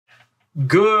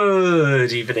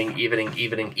Good evening,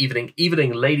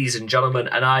 ladies and gentlemen,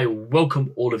 and I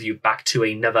welcome all of you back to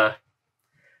another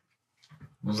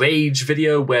Rage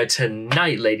video where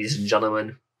tonight, ladies and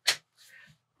gentlemen,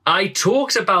 I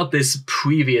talked about this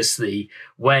previously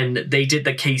when they did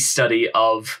the case study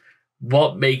of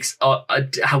what makes,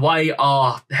 why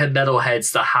are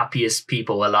metalheads the happiest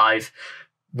people alive,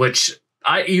 which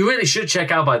you really should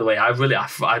check out, by the way. I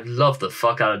love the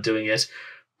fuck out of doing it.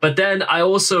 But then I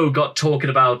also got talking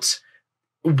about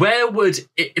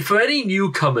for any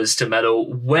newcomers to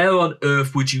metal, where on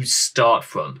earth would you start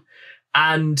from?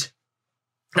 And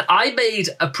I made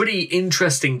a pretty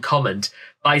interesting comment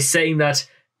by saying that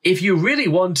if you really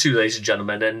want to, ladies and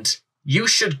gentlemen, and you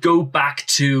should go back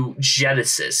to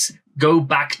Genesis, go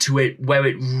back to it where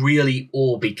it really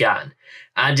all began.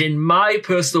 And in my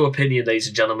personal opinion, ladies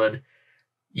and gentlemen,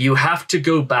 you have to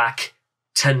go back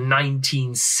to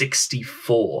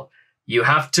 1964. You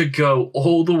have to go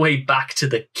all the way back to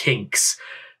the Kinks.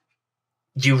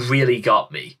 You really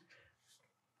got me.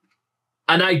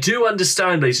 And I do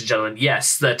understand, ladies and gentlemen,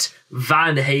 yes, that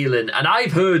Van Halen, and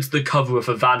I've heard the cover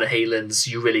for Van Halen's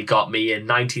You Really Got Me in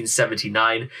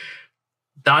 1979.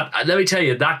 Let me tell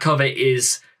you, that cover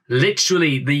is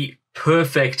literally the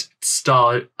perfect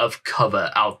style of cover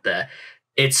out there.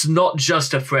 It's not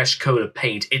just a fresh coat of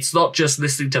paint. It's not just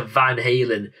listening to Van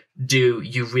Halen do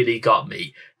You Really Got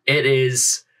Me. It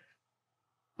is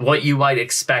what you might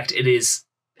expect. It's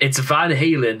Van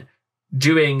Halen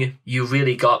doing You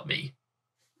Really Got Me.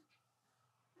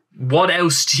 What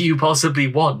else do you possibly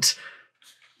want?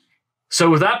 So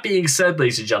with that being said,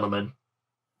 ladies and gentlemen,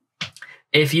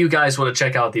 if you guys want to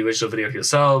check out the original video for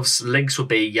yourselves, links will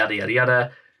be yada, yada,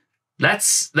 yada.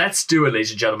 Let's do it, ladies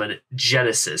and gentlemen.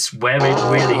 Genesis, where it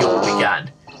really all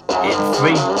began. In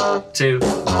 3, 2,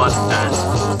 1, and...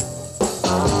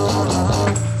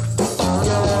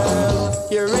 Girl,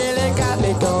 you really got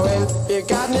me going. You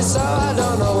got me so I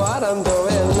don't know what I'm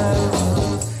doing.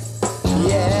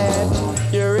 Yeah,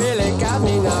 you really got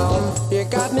me now. You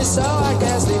got me so I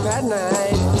can't sleep at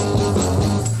night.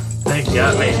 You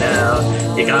got me now.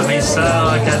 You got me so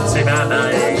I can't sleep at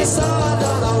night. You got me so I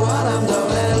don't know what I'm doing.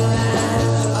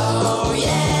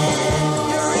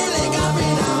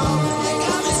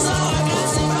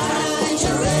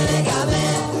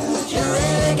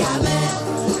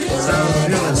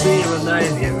 See you at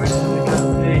night, you really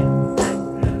got me.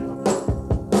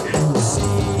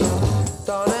 See,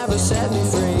 don't ever set me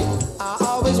free. I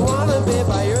always wanna be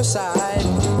by your side.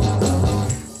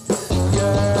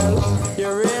 Girl, you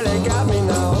really got me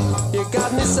now. You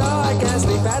got me so I can't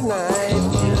sleep at night.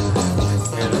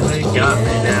 You really got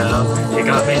me now. You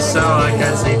got me so I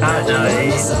can't sleep at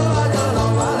night.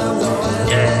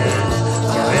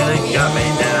 Yeah, you really got me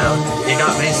now. You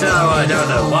got me so I don't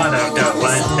know what I'm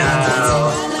doing now.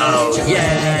 Oh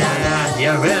yeah,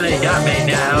 you really got me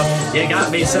now. You got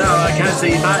me so I can't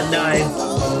sleep at night.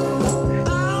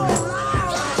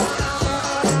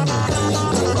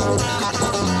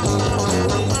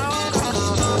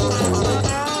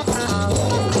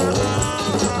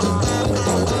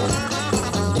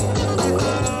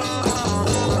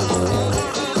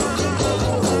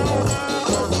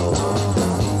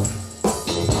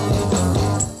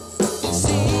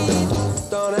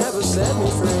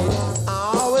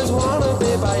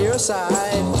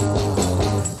 Side.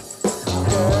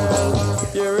 Girl,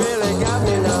 you really got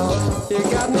me now. You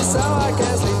got me so I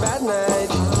can't sleep at night.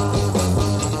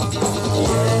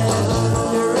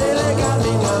 Yeah, you really got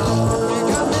me now. You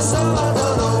got me so I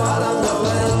don't know what I'm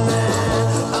doing.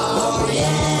 Oh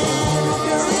yeah,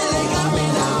 you really got me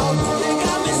now. You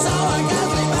got me so I can't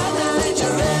sleep at night. You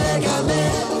really got me.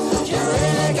 You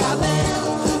really got me.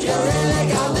 You really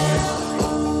got me.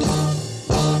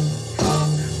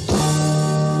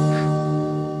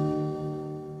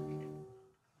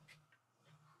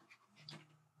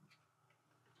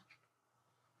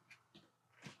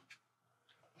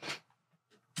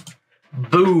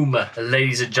 Boom,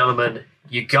 ladies and gentlemen,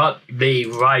 you got me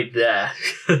right there.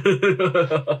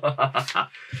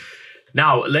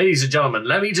 Now, ladies and gentlemen,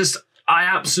 I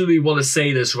absolutely want to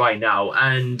say this right now.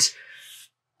 And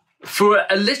for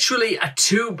literally a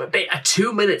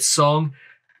 2-minute song,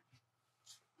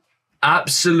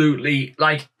 absolutely,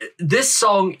 like, this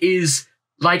song is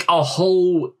like a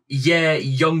whole year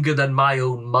younger than my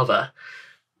own mother.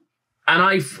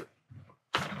 And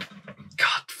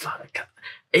God, fuck.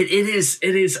 It is,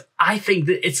 I think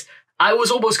that I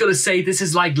was almost going to say this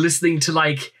is like listening to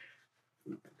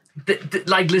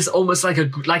almost like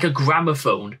a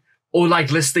gramophone, or like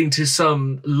listening to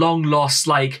some long lost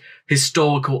like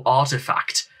historical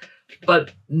artifact.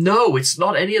 But no, it's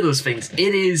not any of those things.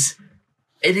 It is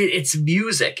it's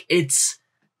music. It's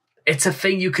a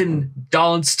thing you can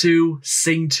dance to,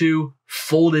 sing to,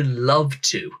 fall in love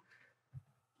to.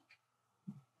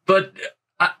 But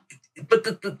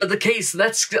the case,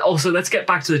 let's get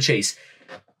back to the chase.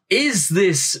 Is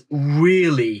this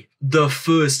really the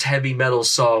first heavy metal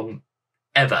song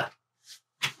ever?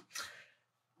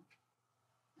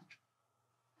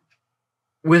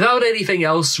 Without anything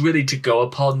else really to go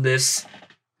upon this,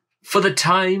 for the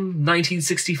time,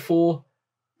 1964,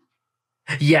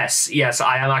 yes,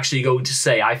 I am actually going to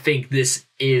say I think this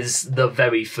is the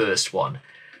very first one.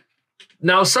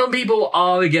 Now, some people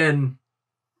are, again,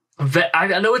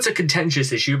 I know it's a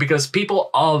contentious issue because people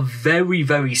are very,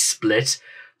 very split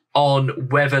on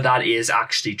whether that is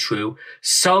actually true.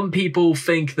 Some people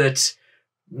think that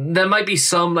there might be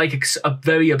some, like, a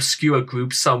very obscure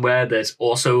group somewhere that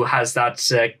also has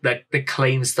that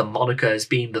claims the moniker as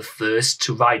being the first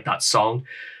to write that song.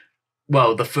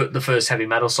 Well, the first heavy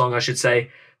metal song, I should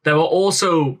say. There are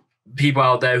also people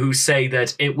out there who say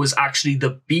that it was actually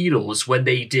the Beatles when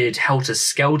they did Helter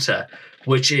Skelter,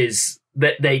 which is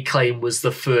that they claim was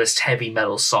the first heavy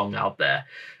metal song out there.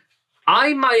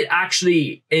 I might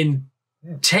actually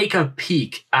take a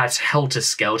peek at Helter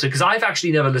Skelter because I've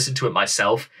actually never listened to it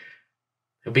myself.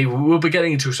 We'll be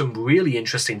getting into some really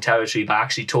interesting territory by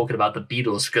actually talking about the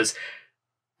Beatles, because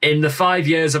in the 5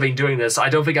 years I've been doing this, I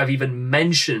don't think I've even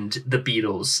mentioned the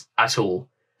Beatles at all,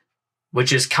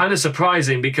 which is kind of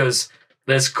surprising because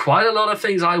there's quite a lot of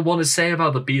things I want to say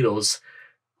about the Beatles.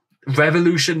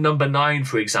 Revolution Number 9,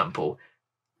 for example,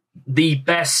 the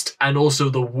best and also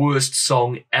the worst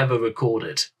song ever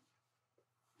recorded.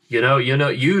 You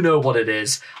know what it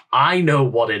is. I know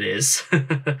what it is.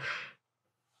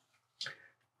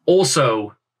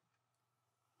 Also,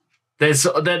 there's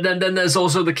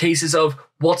also the cases of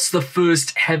what's the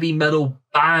first heavy metal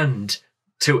band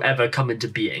to ever come into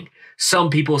being. Some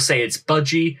people say it's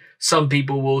Budgie. Some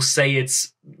people will say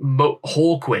it's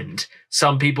Hawkwind.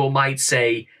 Some people might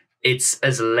say it's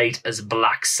as late as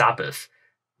Black Sabbath.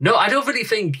 No, I don't really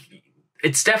think...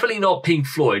 It's definitely not Pink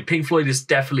Floyd. Pink Floyd is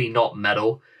definitely not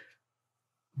metal.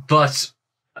 But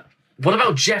what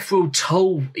about Jethro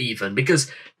Tull even?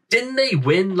 Because didn't they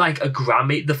win like a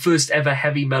Grammy, the first ever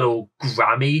heavy metal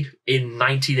Grammy in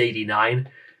 1989?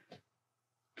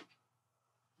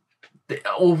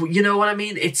 Or, you know what I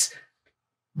mean?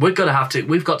 We've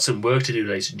got some work to do,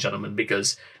 ladies and gentlemen,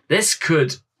 because this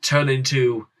could turn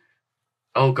into...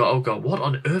 Oh god, what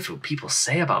on earth will people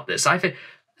say about this? I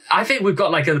think we've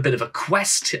got like a bit of a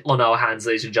quest on our hands,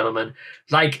 ladies and gentlemen.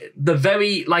 Like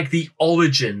the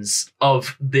origins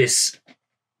of this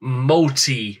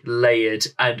multi-layered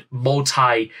and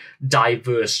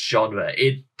multi-diverse genre.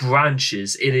 It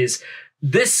branches. It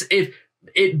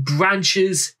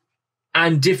branches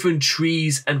and different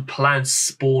trees and plants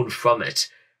spawn from it.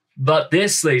 But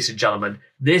this, ladies and gentlemen,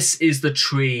 this is the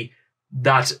tree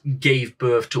that gave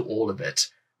birth to all of it.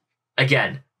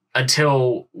 Again,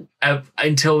 until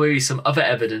maybe some other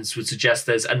evidence would suggest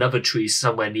there's another tree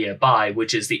somewhere nearby,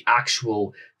 which is the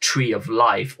actual tree of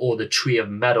life or the tree of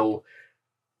metal.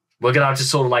 We're going to have to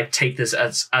sort of like take this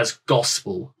as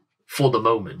gospel for the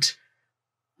moment.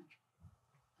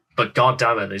 But god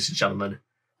damn it, ladies and gentlemen,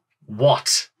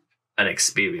 what an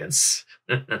experience.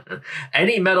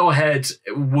 Any metalhead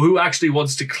who actually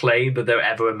wants to claim that they're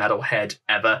ever a metalhead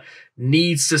ever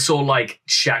needs to sort of like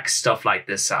check stuff like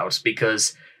this out,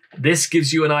 because this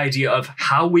gives you an idea of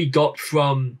how we got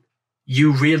from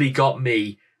You Really Got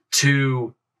Me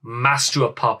to Master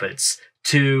of Puppets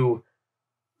to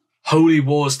Holy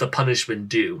War's The Punishment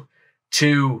Due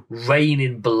to Rain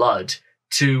in Blood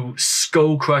to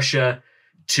Skull Crusher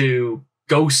to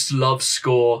Ghost Love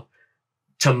Score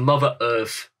to Mother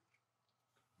Earth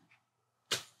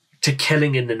to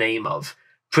Killing in the Name Of.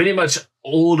 Pretty much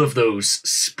all of those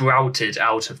sprouted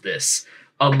out of this,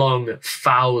 among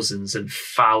thousands and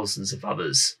thousands of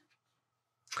others.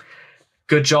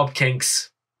 Good job,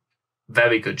 Kinks.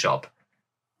 Very good job.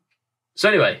 So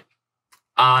anyway,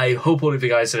 I hope all of you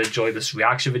guys have enjoyed this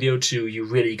reaction video to You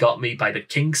Really Got Me by the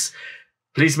Kinks.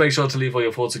 Please make sure to leave all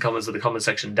your thoughts and comments in the comment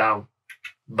section down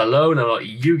below. Know what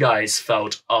you guys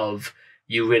felt of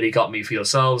You Really Got Me for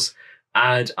yourselves.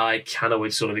 And I cannot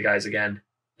wait to talk to you guys again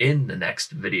in the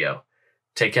next video.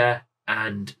 Take care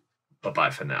and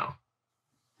bye-bye for now.